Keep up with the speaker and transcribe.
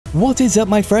What is up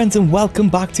my friends, and welcome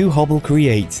back to Hobble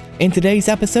Creates. In today's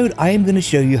episode I am going to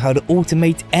show you how to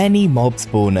automate any mob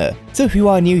spawner. So if you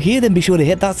are new here, then be sure to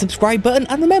hit that subscribe button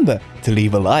and remember to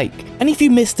leave a like. And if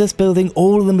you missed us building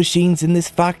all of the machines in this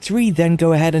factory, then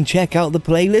go ahead and check out the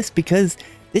playlist because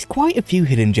there's quite a few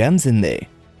hidden gems in there.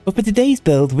 But for today's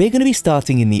build, we're going to be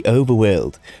starting in the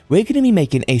overworld. We're going to be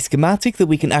making a schematic that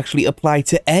we can actually apply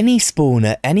to any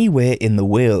spawner anywhere in the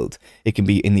world. It can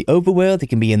be in the overworld, it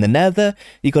can be in the nether,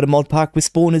 you got a mod pack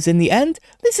with spawners in the end,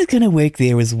 this is going to work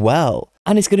there as well.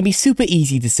 And it's going to be super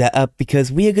easy to set up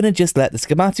because we are going to just let the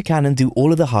schematic cannon do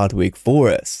all of the hard work for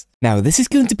us. Now this is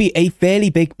going to be a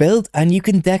fairly big build and you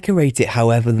can decorate it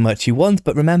however much you want,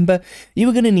 but remember, you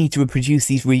are going to need to reproduce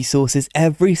these resources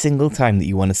every single time that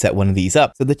you want to set one of these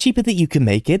up. So the cheaper that you can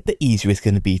make it, the easier it's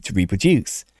going to be to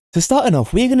reproduce. So starting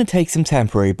off, we're going to take some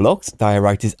temporary blocks.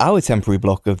 Diorite is our temporary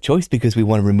block of choice because we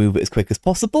want to remove it as quick as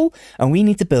possible, and we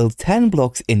need to build 10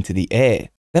 blocks into the air.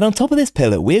 Then on top of this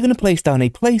pillar, we're going to place down a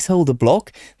placeholder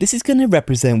block. This is going to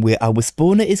represent where our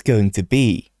spawner is going to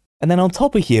be. And then on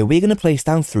top of here, we're going to place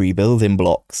down 3 building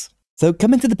blocks. So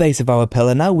coming to the base of our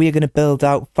pillar now, we are going to build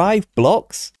out 5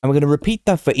 blocks, and we're going to repeat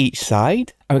that for each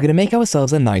side, and we're going to make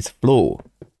ourselves a nice floor.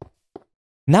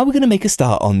 Now we're going to make a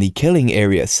start on the killing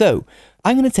area. So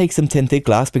I'm going to take some tinted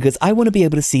glass because I want to be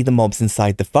able to see the mobs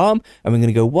inside the farm, and we're going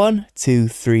to go 1, 2,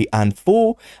 3, and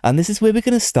 4, and this is where we're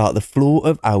going to start the floor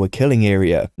of our killing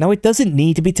area. Now it doesn't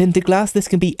need to be tinted glass, this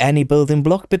can be any building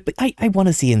block, but I want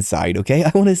to see inside, okay?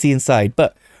 I want to see inside,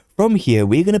 but from here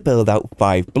we're going to build out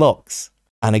 5 blocks.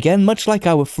 And again, much like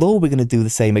our floor, we're going to do the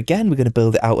same again. We're going to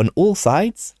build it out on all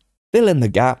sides, fill in the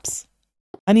gaps,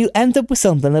 and you'll end up with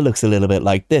something that looks a little bit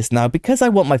like this. Now, because I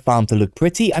want my farm to look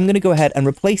pretty, I'm going to go ahead and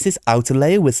replace this outer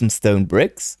layer with some stone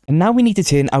bricks. And now we need to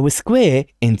turn our square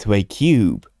into a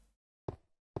cube.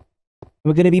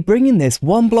 We're going to be bringing this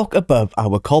 1 block above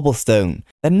our cobblestone.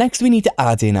 Then next we need to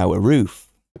add in our roof.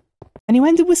 And you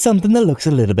end up with something that looks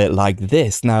a little bit like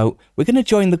this. Now, we're going to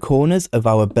join the corners of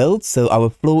our build, so our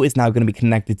floor is now going to be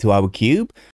connected to our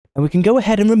cube. And we can go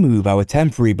ahead and remove our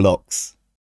temporary blocks.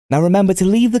 Now remember to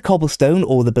leave the cobblestone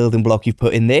or the building block you've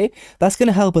put in there. That's going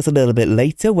to help us a little bit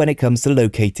later when it comes to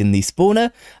locating the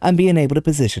spawner and being able to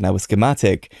position our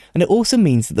schematic. And it also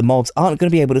means that the mobs aren't going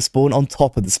to be able to spawn on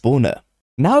top of the spawner.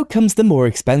 Now comes the more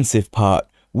expensive part.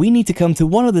 We need to come to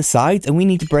one of the sides and we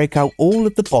need to break out all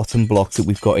of the bottom blocks that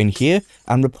we've got in here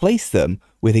and replace them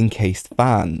with encased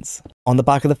fans. On the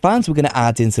back of the fans, we're going to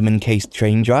add in some encased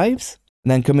train drives.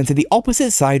 And then coming to the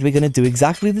opposite side, we're going to do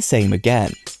exactly the same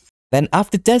again. Then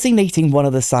after designating one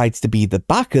of the sides to be the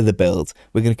back of the build,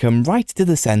 we're going to come right to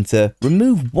the center,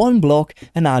 remove 1 block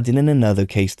and add in another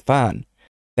cased fan.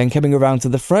 Then coming around to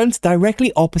the front,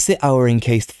 directly opposite our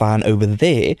encased fan over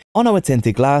there, on our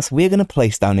tinted glass, we're going to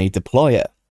place down a deployer.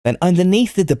 Then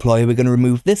underneath the deployer, we're going to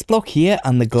remove this block here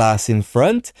and the glass in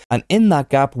front, and in that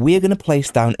gap, we're going to place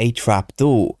down a trap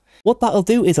door. What that'll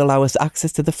do is allow us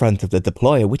access to the front of the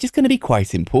deployer, which is going to be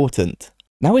quite important.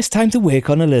 Now it's time to work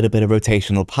on a little bit of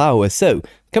rotational power, so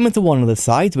coming to one of the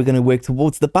sides, we're going to work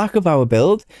towards the back of our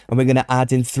build, and we're going to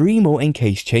add in 3 more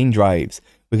encased chain drives.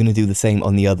 We're going to do the same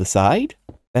on the other side.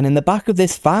 Then in the back of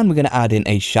this fan, we're going to add in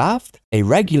a shaft, a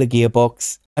regular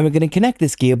gearbox, and we're going to connect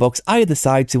this gearbox either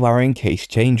side to our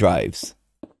encased chain drives.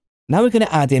 Now we're going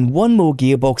to add in 1 more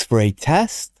gearbox for a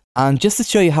test. And just to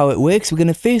show you how it works, we're going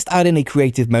to first add in a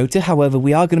creative motor. However,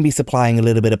 we are going to be supplying a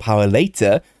little bit of power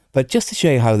later. But just to show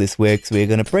you how this works, we're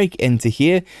going to break into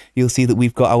here. You'll see that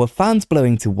we've got our fans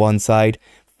blowing to one side,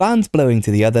 fans blowing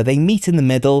to the other. They meet in the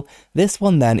middle. This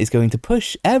one then is going to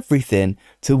push everything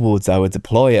towards our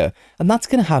deployer. And that's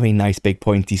going to have a nice big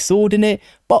pointy sword in it.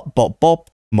 Bop, bop, bop.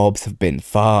 Mobs have been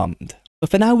farmed. But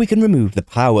for now we can remove the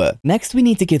power. Next we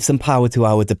need to give some power to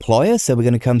our deployer, so we're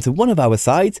going to come to one of our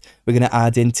sides, we're going to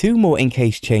add in 2 more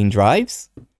encased chain drives,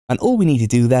 and all we need to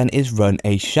do then is run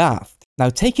a shaft. Now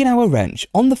taking our wrench,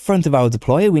 on the front of our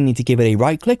deployer we need to give it a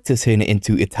right click to turn it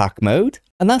into attack mode,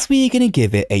 and that's where you're going to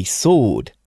give it a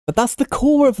sword. But that's the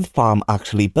core of the farm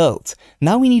actually built.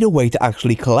 Now we need a way to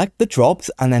actually collect the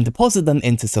drops and then deposit them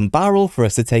into some barrel for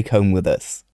us to take home with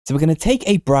us. So we're going to take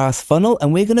a brass funnel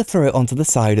and we're going to throw it onto the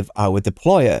side of our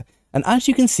deployer. And as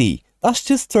you can see, that's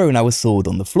just thrown our sword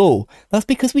on the floor. That's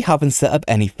because we haven't set up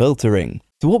any filtering.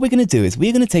 So what we're going to do is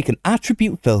we're going to take an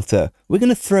attribute filter, we're going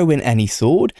to throw in any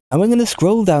sword, and we're going to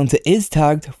scroll down to is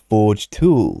tagged forge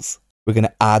tools. We're going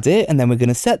to add it and then we're going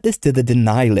to set this to the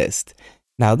deny list.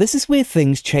 Now this is where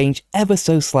things change ever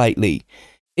so slightly.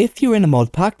 If you're in a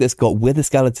mod pack that's got wither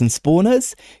skeleton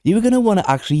spawners, you're going to want to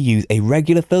actually use a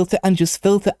regular filter and just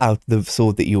filter out the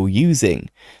sword that you're using.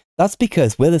 That's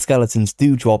because wither skeletons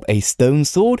do drop a stone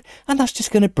sword, and that's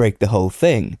just going to break the whole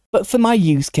thing. But for my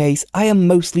use case, I am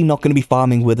mostly not going to be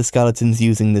farming wither skeletons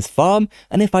using this farm,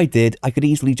 and if I did, I could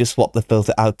easily just swap the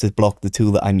filter out to block the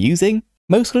tool that I'm using.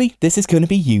 Mostly, this is going to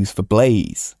be used for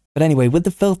blaze. But anyway, with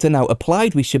the filter now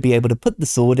applied, we should be able to put the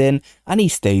sword in, and he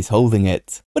stays holding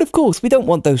it. But of course, we don't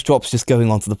want those drops just going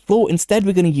onto the floor. Instead,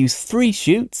 we're going to use 3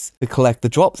 chutes to collect the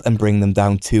drops and bring them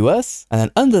down to us. And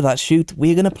then under that chute,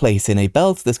 we're going to place in a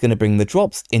belt that's going to bring the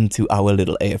drops into our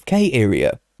little AFK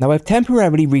area. Now, I've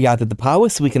temporarily re-added the power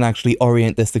so we can actually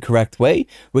orient this the correct way.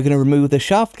 We're going to remove the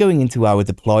shaft going into our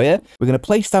deployer. We're going to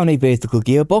place down a vertical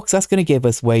gearbox. That's going to give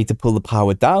us way to pull the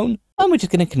power down. And we're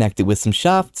just going to connect it with some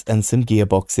shafts and some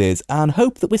gearboxes and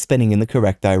hope that we're spinning in the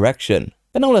correct direction.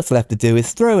 Then all that's left to do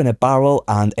is throw in a barrel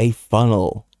and a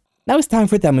funnel. Now it's time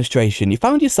for a demonstration. You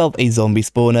found yourself a zombie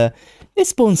spawner. It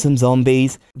spawns some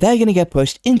zombies. They're going to get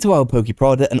pushed into our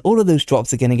Pokeprodder and all of those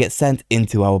drops are going to get sent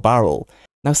into our barrel.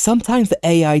 Now sometimes the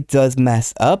AI does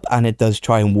mess up and it does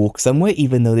try and walk somewhere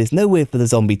even though there's nowhere for the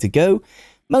zombie to go.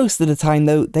 Most of the time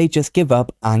though, they just give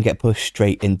up and get pushed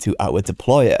straight into our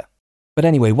deployer. But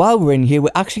anyway, while we're in here, we're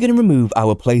actually going to remove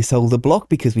our placeholder block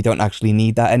because we don't actually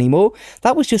need that anymore.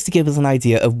 That was just to give us an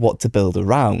idea of what to build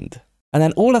around. And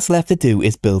then all that's left to do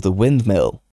is build a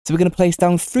windmill. So we're going to place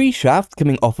down 3 shafts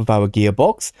coming off of our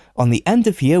gearbox. On the end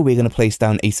of here, we're going to place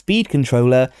down a speed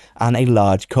controller and a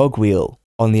large cogwheel.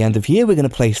 On the end of here, we're going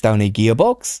to place down a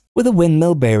gearbox with a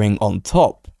windmill bearing on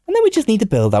top. And then we just need to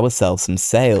build ourselves some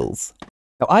sails.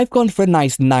 Now I've gone for a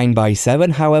nice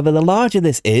 9x7, however the larger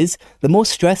this is, the more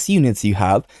stress units you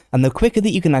have, and the quicker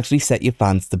that you can actually set your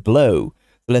fans to blow.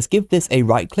 So let's give this a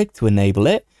right click to enable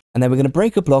it, and then we're going to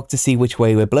break a block to see which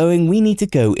way we're blowing. We need to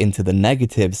go into the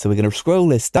negative, so we're going to scroll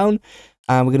this down,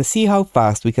 and we're going to see how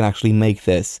fast we can actually make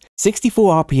this.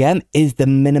 64 RPM is the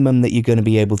minimum that you're going to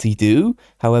be able to do,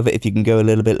 however if you can go a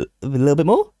little bit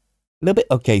more? A little bit?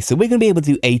 Okay, so we're going to be able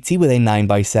to do 80 with a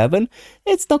 9x7.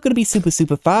 It's not going to be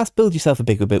super fast. Build yourself a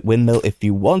bigger bit windmill if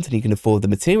you want and you can afford the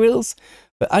materials.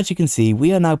 But as you can see,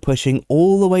 we are now pushing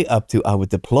all the way up to our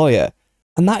deployer.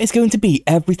 And that is going to be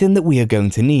everything that we are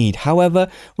going to need. However,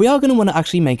 we are going to want to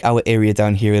actually make our area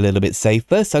down here a little bit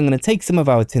safer. So I'm going to take some of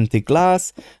our tinted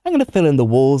glass. I'm going to fill in the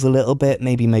walls a little bit,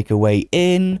 maybe make a way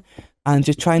in. And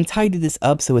just try and tidy this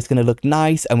up so it's going to look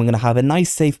nice and we're going to have a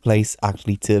nice safe place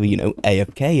actually to, you know,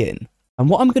 AFK in. And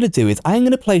what I'm going to do is I'm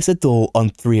going to place a door on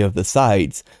 3 of the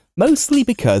sides. Mostly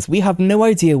because we have no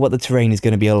idea what the terrain is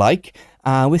going to be like.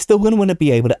 And we're still going to want to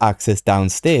be able to access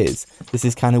downstairs. This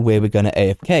is kind of where we're going to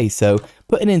AFK. So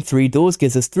putting in 3 doors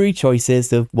gives us 3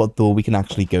 choices of what door we can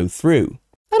actually go through.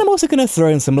 And I'm also going to throw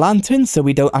in some lanterns so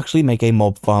we don't actually make a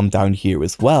mob farm down here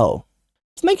as well.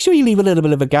 So make sure you leave a little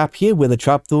bit of a gap here where the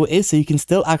trapdoor is so you can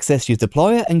still access your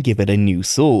deployer and give it a new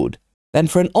sword. Then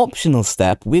for an optional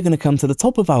step, we're going to come to the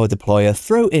top of our deployer,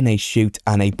 throw in a chute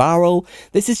and a barrel.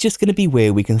 This is just going to be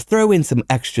where we can throw in some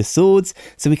extra swords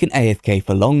so we can AFK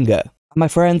for longer. My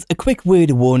friends, a quick word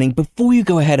of warning, before you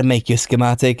go ahead and make your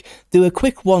schematic, do a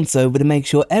quick once over to make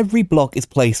sure every block is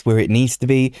placed where it needs to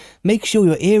be. Make sure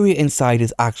your area inside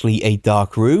is actually a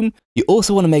dark room. You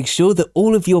also want to make sure that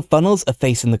all of your funnels are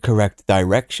facing the correct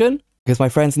direction. Because my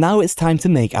friends, now it's time to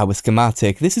make our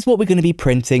schematic. This is what we're going to be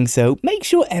printing, so make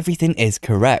sure everything is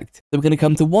correct. So we're going to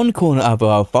come to one corner of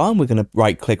our farm, we're going to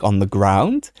right click on the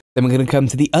ground. Then we're going to come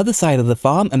to the other side of the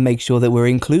farm and make sure that we're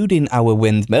including our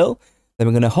windmill. Then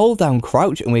we're going to hold down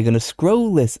crouch and we're going to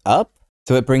scroll this up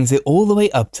so it brings it all the way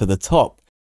up to the top.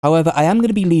 However, I am going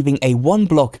to be leaving a 1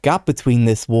 block gap between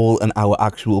this wall and our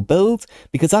actual build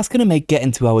because that's going to make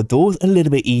getting to our doors a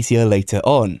little bit easier later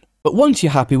on. But once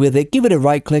you're happy with it, give it a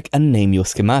right click and name your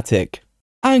schematic.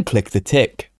 And click the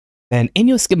tick. Then in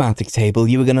your schematic table,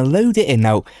 you are going to load it in.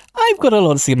 Now, I've got a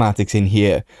lot of schematics in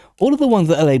here. All of the ones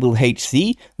that are labeled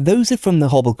HC, those are from the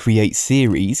Hobble Create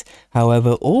series.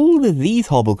 However, all of these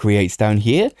Hobble Creates down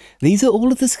here, these are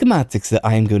all of the schematics that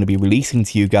I am going to be releasing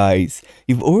to you guys.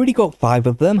 You've already got 5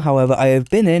 of them. However, I have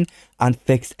been in and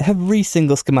fixed every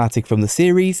single schematic from the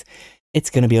series. It's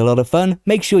going to be a lot of fun.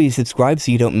 Make sure you subscribe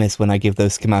so you don't miss when I give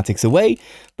those schematics away.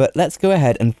 But let's go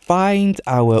ahead and find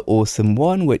our awesome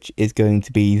one, which is going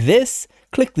to be this.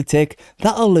 Click the tick,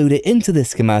 that'll load it into this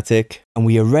schematic, and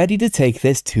we are ready to take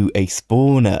this to a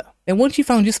spawner. And once you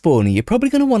found your spawner, you're probably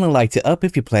going to want to light it up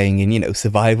if you're playing in, you know,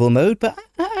 survival mode, but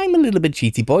I'm a little bit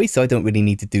cheaty boy, so I don't really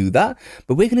need to do that.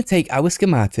 But we're going to take our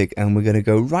schematic and we're going to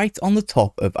go right on the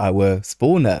top of our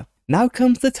spawner. Now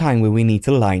comes the time where we need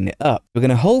to line it up. We're going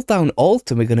to hold down Alt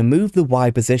and we're going to move the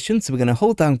Y position. So we're going to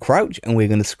hold down Crouch and we're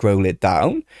going to scroll it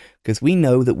down because we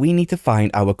know that we need to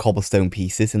find our cobblestone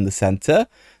pieces in the center.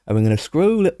 And we're going to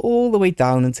scroll it all the way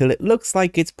down until it looks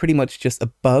like it's pretty much just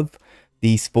above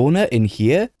the spawner in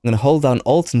here. I'm going to hold down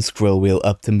Alt and scroll wheel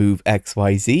up to move X,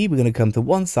 Y, Z. We're going to come to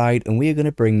one side and we're going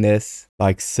to bring this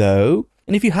like so.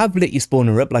 And if you have lit your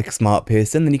spawner up like a smart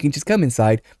person, then you can just come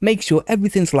inside, make sure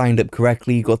everything's lined up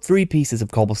correctly. You've got 3 pieces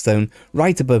of cobblestone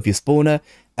right above your spawner.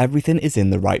 Everything is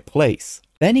in the right place.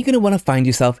 Then you're going to want to find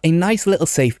yourself a nice little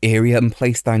safe area and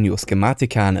place down your schematic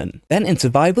cannon. Then in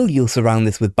survival, you'll surround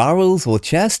this with barrels or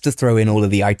chests to throw in all of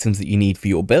the items that you need for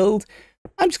your build.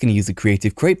 I'm just going to use a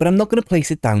creative crate, but I'm not going to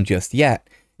place it down just yet.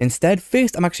 Instead,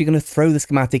 first I'm actually going to throw the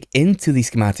schematic into the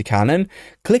schematic cannon,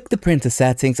 click the printer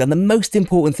settings, and the most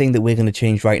important thing that we're going to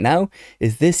change right now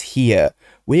is this here.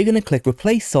 We're going to click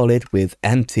replace solid with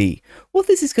empty. What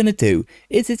this is going to do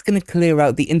is it's going to clear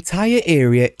out the entire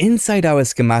area inside our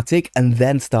schematic and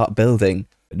then start building.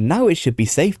 Now it should be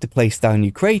safe to place down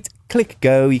your crate, click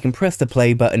go, you can press the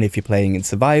play button if you're playing in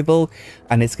survival,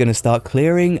 and it's going to start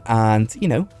clearing and, you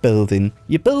know, building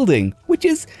your building, which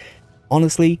is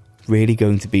honestly really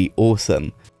going to be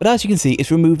awesome. But as you can see, it's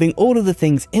removing all of the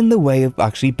things in the way of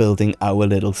actually building our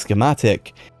little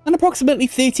schematic. And approximately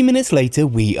 30 minutes later,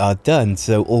 we are done.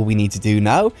 So all we need to do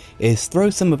now is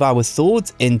throw some of our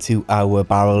swords into our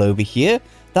barrel over here.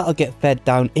 That'll get fed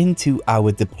down into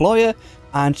our deployer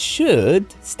and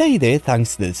should stay there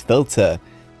thanks to this filter.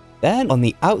 Then on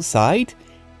the outside,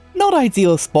 not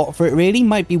ideal spot for it really,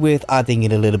 might be worth adding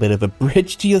in a little bit of a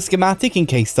bridge to your schematic in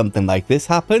case something like this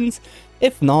happens.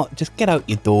 If not, just get out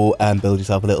your door and build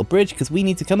yourself a little bridge because we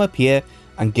need to come up here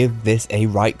and give this a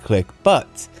right click.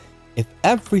 But if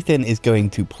everything is going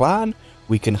to plan,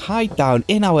 we can hide down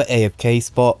in our AFK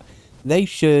spot. They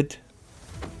should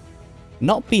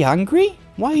not be angry.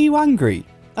 Why are you angry?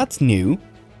 That's new.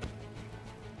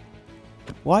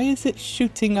 Why is it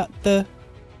shooting at the...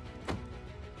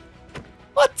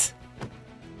 What?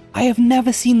 I have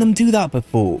never seen them do that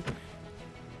before.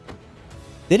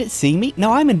 Did it see me?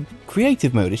 No, I'm in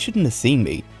creative mode. It shouldn't have seen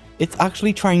me. It's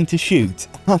actually trying to shoot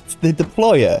at the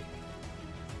deployer.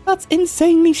 That's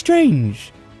insanely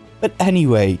strange. But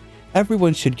anyway,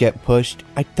 everyone should get pushed.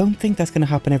 I don't think that's going to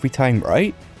happen every time,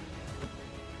 right?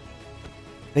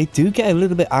 They do get a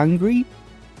little bit angry.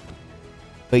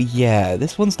 But yeah,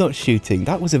 this one's not shooting.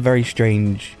 That was a very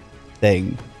strange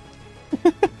thing.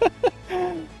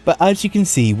 But as you can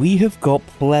see, we have got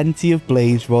plenty of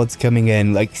blaze rods coming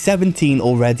in, like 17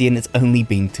 already, and it's only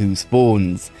been 2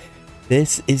 spawns.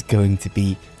 This is going to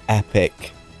be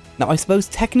epic. Now, I suppose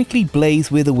technically blaze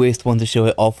were the worst one to show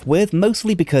it off with,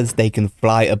 mostly because they can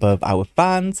fly above our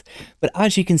fans, but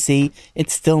as you can see,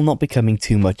 it's still not becoming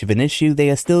too much of an issue. They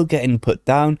are still getting put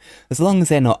down. As long as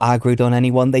they're not aggroed on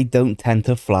anyone, they don't tend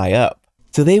to fly up.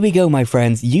 So there we go, my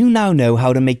friends. You now know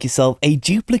how to make yourself a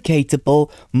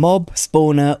duplicatable mob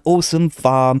spawner awesome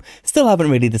farm. Still haven't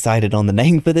really decided on the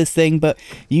name for this thing, but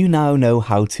you now know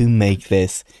how to make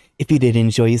this. If you did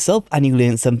enjoy yourself and you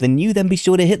learned something new, then be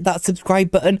sure to hit that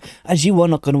subscribe button, as you are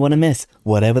not going to want to miss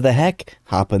whatever the heck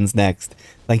happens next.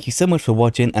 Thank you so much for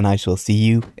watching, and I shall see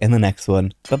you in the next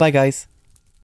one. Bye bye, guys.